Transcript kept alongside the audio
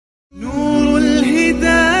نور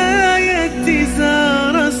الهداية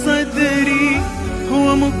زار صدري،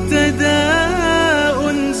 هو مبتدأ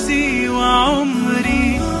أنسي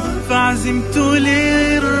وعمري، فعزمت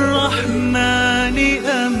للرحمن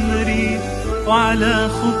أمري، وعلى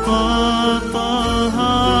خطاطها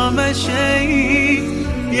مشيت.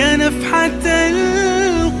 يا نفحة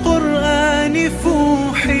القرآن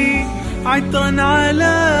فوحي، عطرا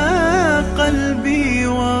على قلبي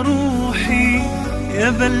وروحي، يا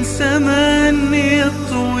بلسما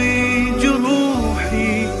يطوي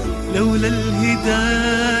جروحي، لولا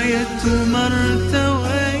الهداية ما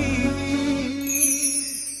ارتويت.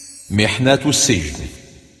 محنة السجن.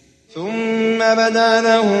 ثم بدا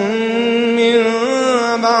لهم من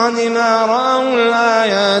بعد ما رأوا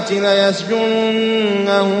الآيات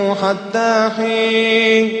ليسجننه حتى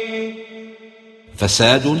حين.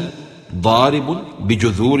 فساد ضارب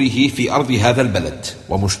بجذوره في أرض هذا البلد،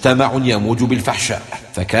 ومجتمع يموج بالفحشاء،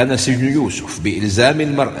 فكان سجن يوسف بإلزام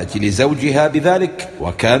المرأة لزوجها بذلك،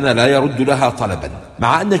 وكان لا يرد لها طلبا،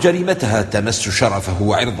 مع أن جريمتها تمس شرفه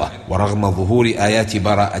وعرضه، ورغم ظهور آيات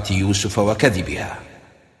براءة يوسف وكذبها.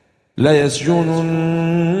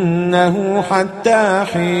 ليسجننه حتى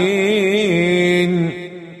حين.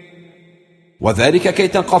 وذلك كي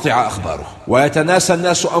تنقطع أخباره ويتناسى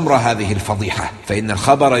الناس أمر هذه الفضيحة، فإن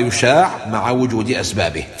الخبر يشاع مع وجود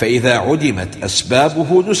أسبابه، فإذا عدمت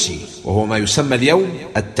أسبابه نسي، وهو ما يسمى اليوم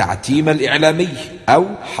التعتيم الإعلامي أو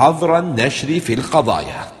حظر النشر في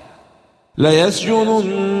القضايا.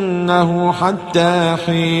 ليسجننه حتى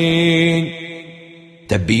حين.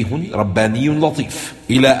 تنبيه رباني لطيف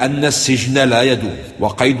إلى أن السجن لا يدوم،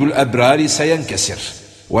 وقيد الأبرار سينكسر،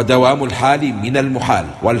 ودوام الحال من المحال،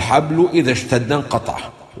 والحبل إذا اشتد انقطع،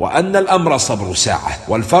 وأن الأمر صبر ساعة،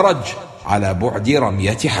 والفرج على بعد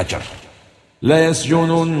رمية حجر.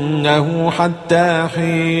 ليسجننه حتى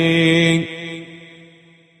حين.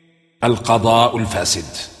 القضاء الفاسد.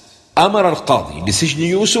 أمر القاضي بسجن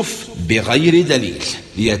يوسف بغير دليل،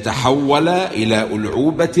 ليتحول إلى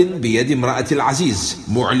ألعوبة بيد امرأة العزيز،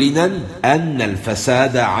 معلنا أن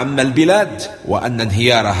الفساد عم البلاد، وأن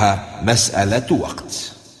انهيارها مسألة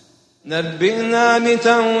وقت. نبئنا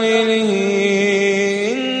بتأويله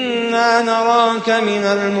إنا نراك من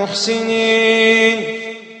المحسنين.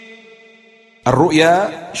 الرؤيا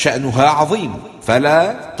شأنها عظيم،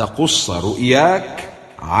 فلا تقص رؤياك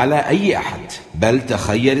على أي أحد، بل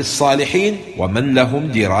تخير الصالحين ومن لهم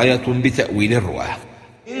دراية بتأويل الرؤى.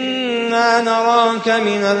 إنا نراك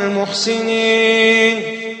من المحسنين.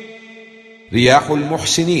 رياح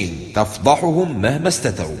المحسنين تفضحهم مهما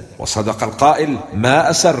استتروا، وصدق القائل: ما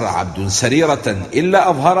أسر عبد سريرة إلا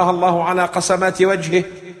أظهرها الله على قسمات وجهه.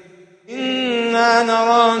 إنا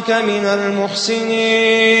نراك من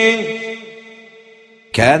المحسنين.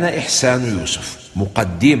 كان إحسان يوسف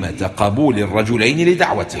مقدمة قبول الرجلين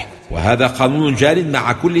لدعوته، وهذا قانون جار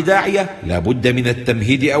مع كل داعية، لا بد من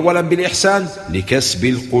التمهيد أولا بالإحسان لكسب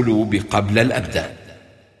القلوب قبل الأبدان.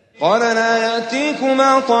 قال لا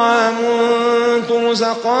يأتيكما طعام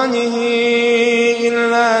ترزقانه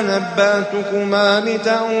إلا نبأتكما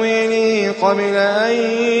بتأويله قبل أن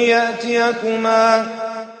يأتيكما.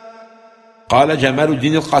 قال جمال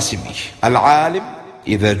الدين القاسمي: العالم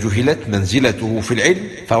إذا جهلت منزلته في العلم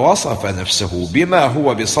فوصف نفسه بما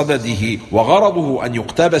هو بصدده وغرضه أن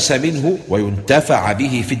يقتبس منه وينتفع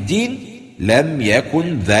به في الدين، لم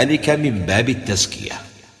يكن ذلك من باب التزكية.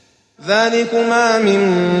 ذلكما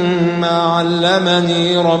مما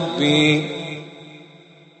علمني ربي.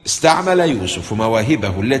 استعمل يوسف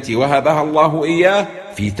مواهبه التي وهبها الله إياه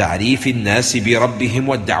في تعريف الناس بربهم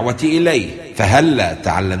والدعوة إليه، فهلا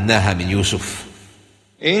تعلمناها من يوسف.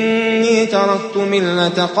 إني تركت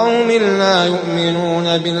ملة قوم لا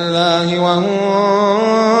يؤمنون بالله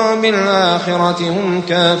وهم بالآخرة هم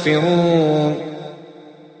كافرون.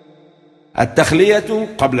 التخلية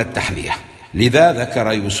قبل التحلية، لذا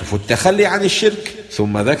ذكر يوسف التخلي عن الشرك،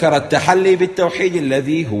 ثم ذكر التحلي بالتوحيد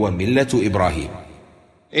الذي هو ملة إبراهيم.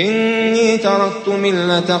 إني تركت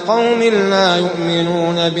ملة قوم لا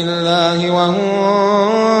يؤمنون بالله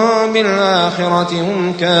وهم بالآخرة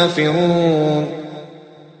هم كافرون.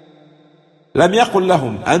 لم يقل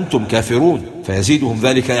لهم أنتم كافرون فيزيدهم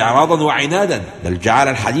ذلك إعراضا وعنادا، بل جعل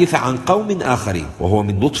الحديث عن قوم آخرين، وهو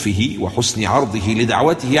من لطفه وحسن عرضه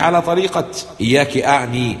لدعوته على طريقة إياك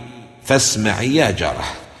أعني فاسمعي يا جاره.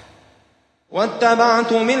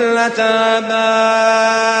 واتبعت ملة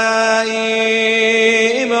آبائي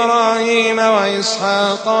إبراهيم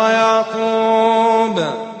وإسحاق ويعقوب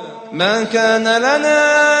ما كان لنا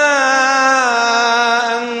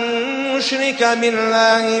أن نشرك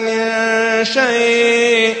بالله من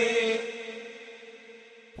شيء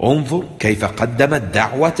انظر كيف قدم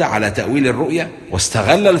الدعوة على تأويل الرؤيا،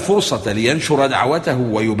 واستغل الفرصة لينشر دعوته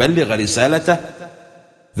ويبلغ رسالته.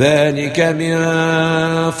 ذلك من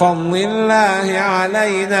فضل الله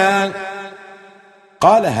علينا،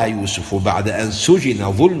 قالها يوسف بعد أن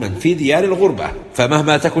سجن ظلما في ديار الغربة.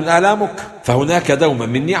 فمهما تكن آلامك فهناك دوما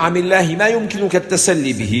من نعم الله ما يمكنك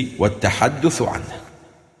التسلي به والتحدث عنه.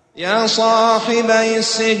 يا صاحبي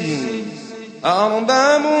السجن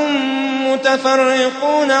أأرباب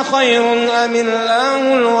متفرقون خير أم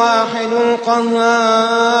الله الواحد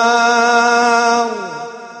القهار.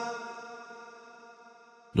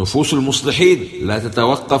 نفوس المصلحين لا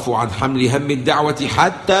تتوقف عن حمل هم الدعوة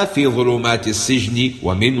حتى في ظلمات السجن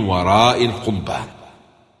ومن وراء القضبان.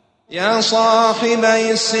 يا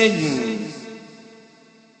صاحبي السجن،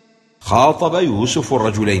 خاطب يوسف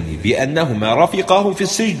الرجلين بأنهما رفقاه في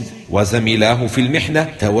السجن وزملاه في المحنة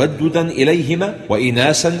توددا إليهما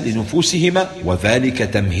وإناسا لنفوسهما، وذلك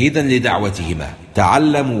تمهيدا لدعوتهما.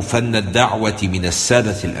 تعلموا فن الدعوة من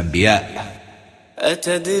السادة الأنبياء.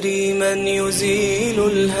 أتدري من يزيل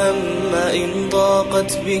الهم إن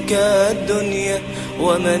ضاقت بك الدنيا،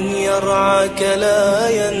 ومن يرعاك لا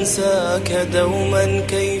ينساك دوما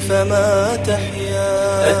كيفما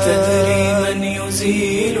تحيا. أتدري من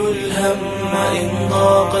يزيل الهم إن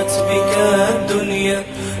ضاقت بك الدنيا،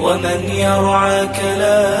 ومن يرعاك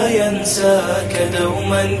لا ينساك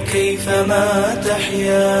دوما كيفما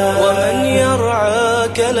تحيا. ومن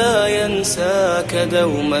يرعاك لا ينساك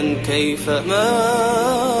دوما كيفما.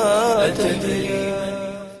 أتدري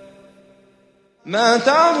ما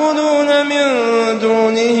تعبدون من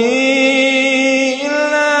دونه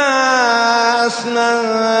إلا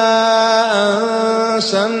أسماء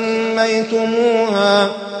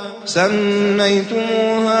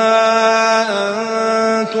سميتموها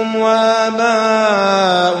أنتم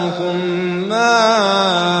وآباؤكم ما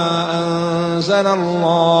أنزل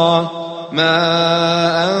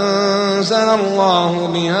الله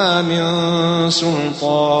بها من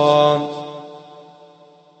سلطان.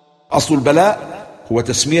 أصل البلاء هو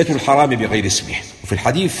تسمية الحرام بغير اسمه. وفي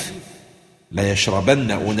الحديث: لا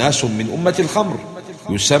يشربن أناس من أمة الخمر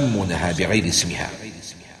يسمونها بغير اسمها،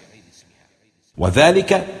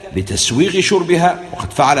 وذلك لتسويغ شربها،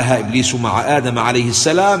 وقد فعلها إبليس مع آدم عليه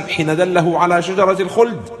السلام حين دله على شجرة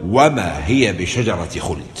الخلد، وما هي بشجرة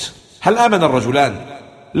خلد. هل آمن الرجلان؟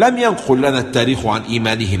 لم ينقل لنا التاريخ عن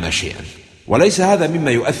إيمانهما شيئا، وليس هذا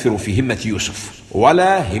مما يؤثر في همة يوسف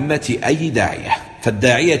ولا همة أي داعية،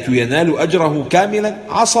 فالداعية ينال أجره كاملا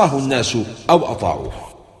عصاه الناس أو أطاعوه.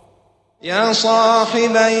 يا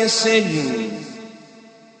صاحبي السجن،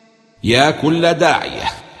 يا كل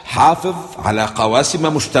داعية، حافظ على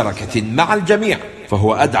قواسم مشتركة مع الجميع،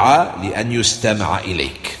 فهو أدعى لأن يستمع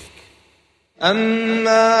إليك.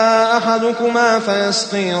 أما أحدكما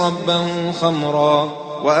فيسقي ربه خمرا،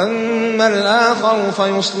 وأما الآخر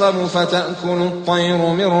فيصلب فتأكل الطير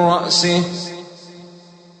من رأسه.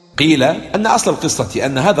 قيل أن أصل القصة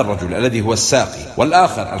أن هذا الرجل الذي هو الساقي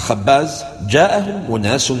والآخر الخباز جاءهم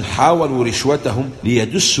أناس حاولوا رشوتهم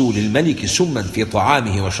ليدسوا للملك سما في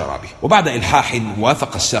طعامه وشرابه، وبعد إلحاح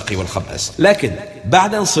وافق الساقي والخباز، لكن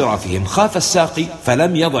بعد انصرافهم خاف الساقي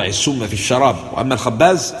فلم يضع السم في الشراب، وأما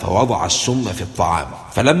الخباز فوضع السم في الطعام.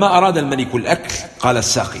 فلما أراد الملك الأكل قال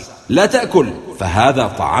الساقي: لا تأكل فهذا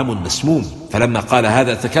طعام مسموم. فلما قال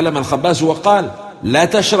هذا تكلم الخباز وقال: لا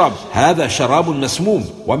تشرب هذا شراب مسموم.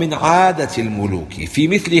 ومن عادة الملوك في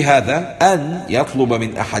مثل هذا أن يطلب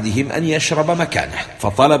من أحدهم أن يشرب مكانه،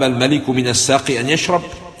 فطلب الملك من الساقي أن يشرب،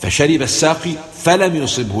 فشرب الساقي فلم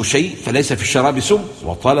يصبه شيء فليس في الشراب سم،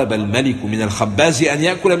 وطلب الملك من الخباز أن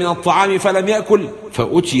يأكل من الطعام فلم يأكل،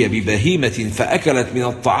 فأتي ببهيمة فأكلت من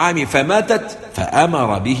الطعام فماتت،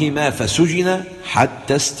 فأمر بهما فسجن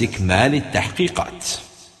حتى استكمال التحقيقات.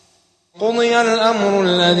 قضي الأمر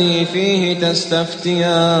الذي فيه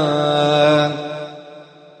تستفتيان.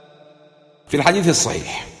 في الحديث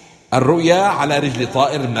الصحيح: الرؤيا على رجل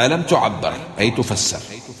طائر ما لم تعبر أي تفسر،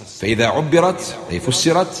 فإذا عبرت أي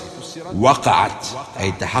فسرت، وقعت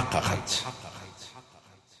أي تحققت.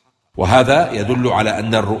 وهذا يدل على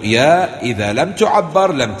أن الرؤيا إذا لم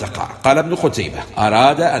تعبر لم تقع. قال ابن قتيبة: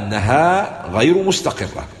 أراد أنها غير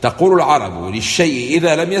مستقرة. تقول العرب للشيء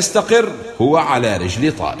إذا لم يستقر: هو على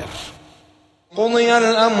رجل طائر. قضي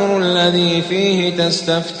الأمر الذي فيه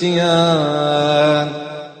تستفتيان.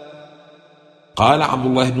 قال عبد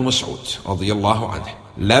الله بن مسعود رضي الله عنه: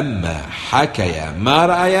 لما حكيا ما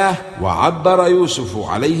رأياه وعبر يوسف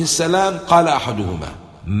عليه السلام قال أحدهما: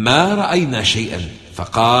 ما رأينا شيئا،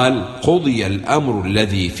 فقال: قضي الأمر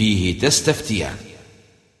الذي فيه تستفتيان.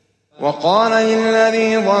 وقال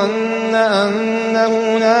للذي ظن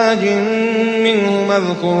أنه ناج منه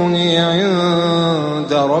اذكرني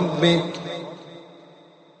عند ربك.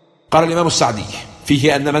 قال الإمام السعدي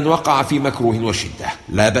فيه أن من وقع في مكروه وشدة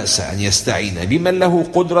لا بأس أن يستعين بمن له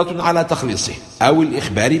قدرة على تخليصه أو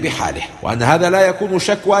الإخبار بحاله، وأن هذا لا يكون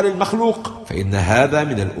شكوى للمخلوق، فإن هذا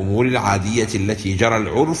من الأمور العادية التي جرى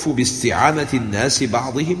العرف باستعانة الناس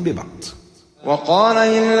بعضهم ببعض. وقال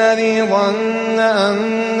للذي ظن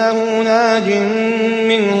أنه ناج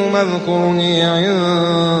منه اذكرني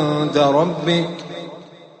عند ربك.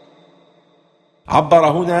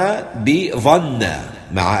 عبر هنا بظن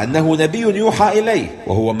مع أنه نبي يوحى إليه،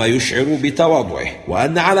 وهو ما يشعر بتواضعه،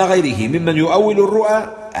 وأن على غيره ممن يؤول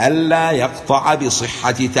الرؤى ألا يقطع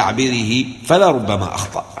بصحة تعبيره فلربما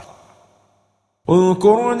أخطأ.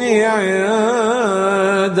 اذكرني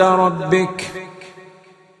عند ربك.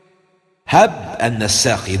 هب أن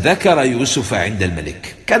الساقي ذكر يوسف عند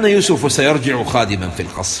الملك، كان يوسف سيرجع خادما في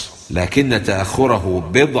القصر، لكن تأخره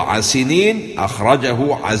بضع سنين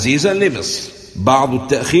أخرجه عزيزا لمصر. بعض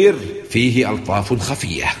التأخير فيه ألطاف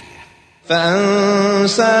خفية.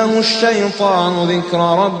 فأنساه الشيطان ذكر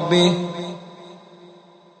ربه.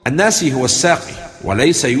 الناسي هو الساقي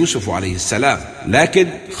وليس يوسف عليه السلام، لكن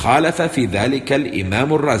خالف في ذلك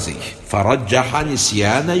الإمام الرازي فرجح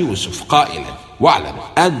نسيان يوسف قائلا: واعلم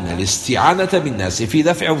أن الاستعانة بالناس في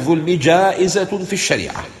دفع الظلم جائزة في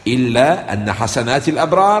الشريعة، إلا أن حسنات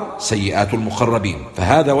الأبرار سيئات المقربين،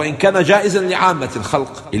 فهذا وإن كان جائزا لعامة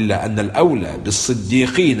الخلق، إلا أن الأولى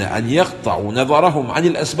بالصديقين أن يقطعوا نظرهم عن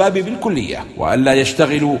الأسباب بالكلية، وألا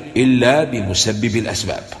يشتغلوا إلا بمسبب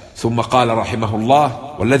الأسباب. ثم قال رحمه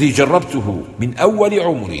الله: والذي جربته من أول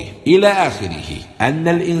عمري إلى آخره أن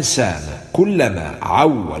الإنسان كلما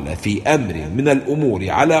عول في أمر من الأمور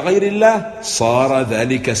على غير الله صار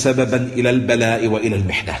ذلك سببا إلى البلاء وإلى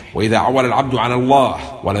المحنة، وإذا عول العبد على الله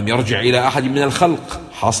ولم يرجع إلى أحد من الخلق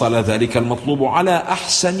حصل ذلك المطلوب على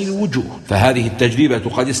أحسن الوجوه. فهذه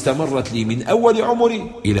التجربة قد استمرت لي من أول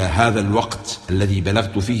عمري إلى هذا الوقت الذي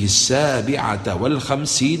بلغت فيه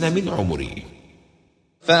 57 من عمري.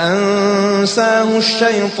 فأنساه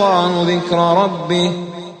الشيطان ذكر ربه.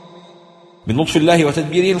 من لطف الله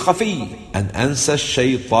وتدبيره الخفي أن أنسى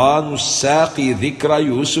الشيطان الساقي ذكر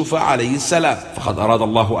يوسف عليه السلام، فقد أراد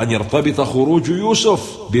الله أن يرتبط خروج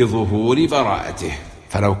يوسف بظهور براءته،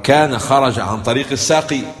 فلو كان خرج عن طريق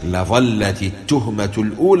الساقي لظلت التهمة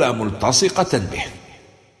الأولى ملتصقة به.